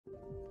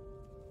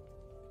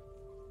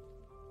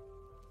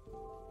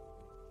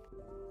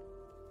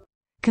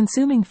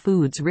Consuming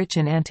foods rich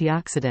in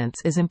antioxidants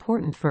is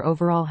important for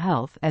overall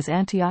health, as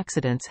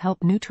antioxidants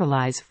help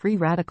neutralize free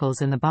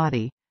radicals in the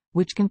body,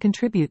 which can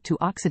contribute to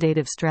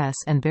oxidative stress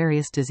and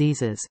various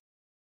diseases.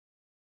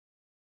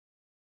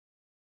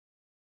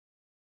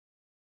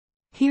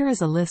 Here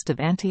is a list of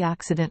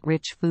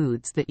antioxidant-rich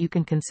foods that you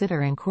can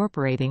consider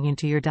incorporating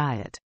into your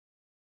diet.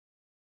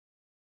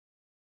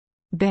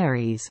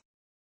 Berries.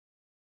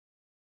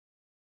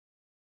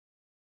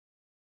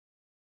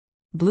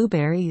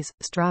 Blueberries,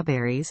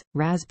 strawberries,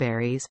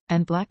 raspberries,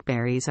 and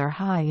blackberries are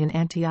high in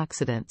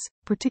antioxidants,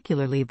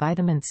 particularly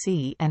vitamin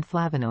C and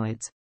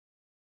flavonoids.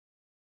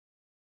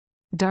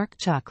 Dark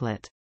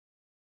chocolate.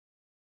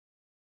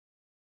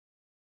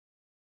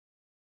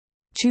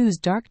 Choose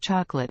dark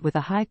chocolate with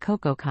a high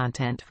cocoa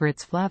content for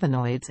its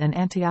flavonoids and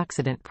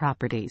antioxidant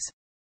properties.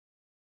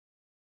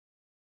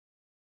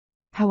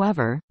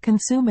 However,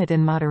 consume it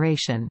in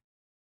moderation.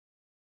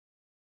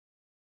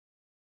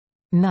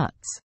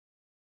 Nuts.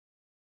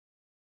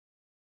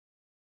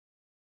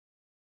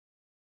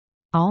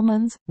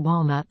 Almonds,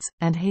 walnuts,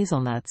 and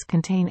hazelnuts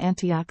contain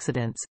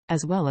antioxidants,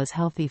 as well as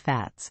healthy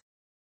fats.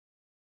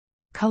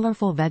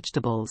 Colorful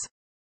vegetables.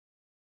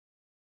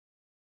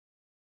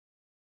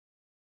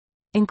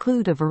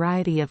 Include a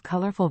variety of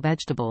colorful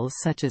vegetables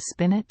such as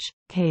spinach,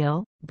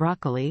 kale,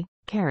 broccoli,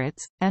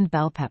 carrots, and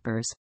bell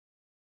peppers.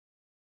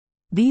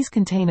 These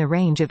contain a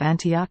range of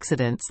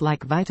antioxidants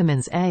like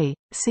vitamins A,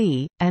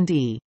 C, and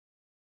E.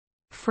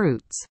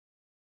 Fruits.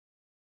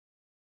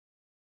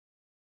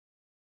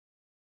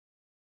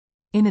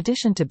 In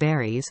addition to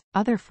berries,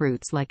 other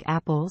fruits like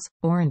apples,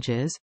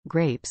 oranges,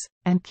 grapes,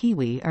 and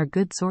kiwi are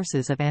good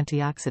sources of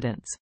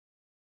antioxidants.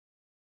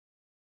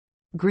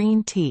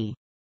 Green tea.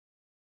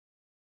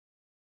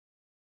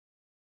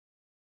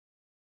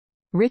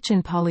 Rich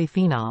in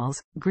polyphenols,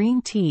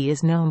 green tea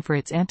is known for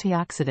its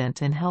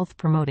antioxidant and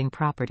health-promoting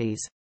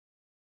properties.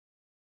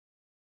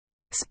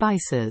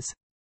 Spices.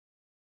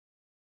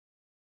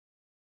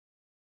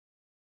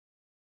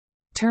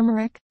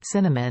 Turmeric,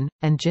 cinnamon,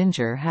 and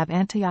ginger have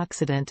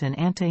antioxidant and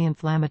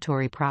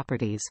anti-inflammatory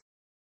properties.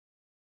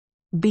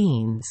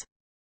 Beans.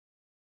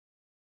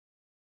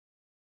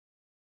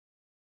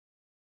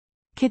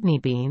 Kidney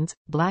beans,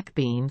 black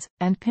beans,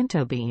 and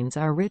pinto beans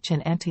are rich in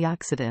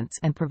antioxidants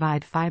and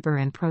provide fiber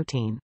and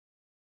protein.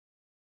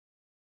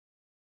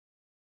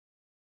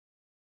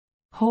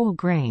 Whole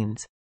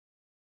grains.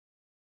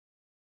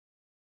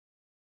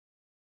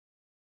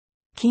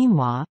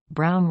 Quinoa,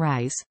 brown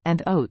rice,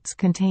 and oats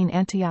contain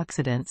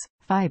antioxidants,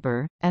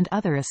 fiber, and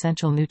other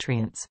essential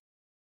nutrients.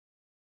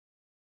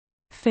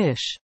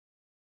 Fish.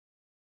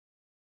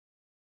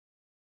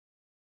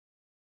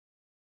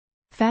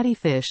 Fatty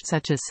fish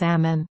such as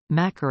salmon,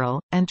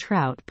 mackerel, and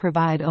trout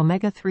provide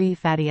omega-3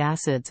 fatty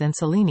acids and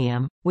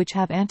selenium, which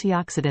have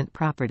antioxidant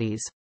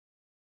properties.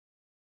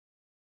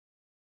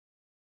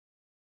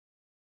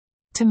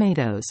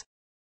 Tomatoes.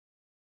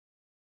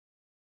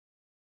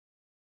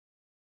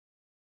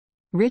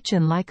 Rich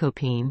in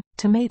lycopene,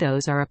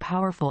 tomatoes are a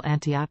powerful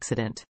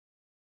antioxidant.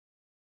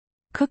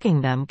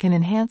 Cooking them can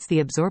enhance the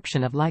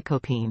absorption of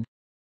lycopene.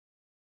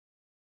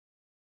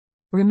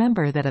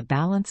 Remember that a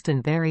balanced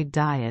and varied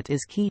diet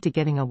is key to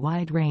getting a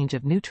wide range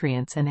of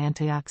nutrients and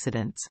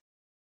antioxidants.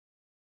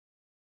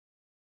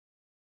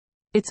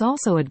 It's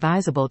also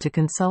advisable to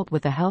consult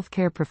with a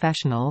healthcare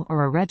professional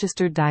or a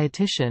registered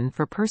dietitian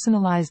for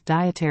personalized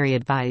dietary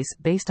advice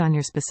based on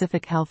your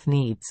specific health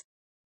needs.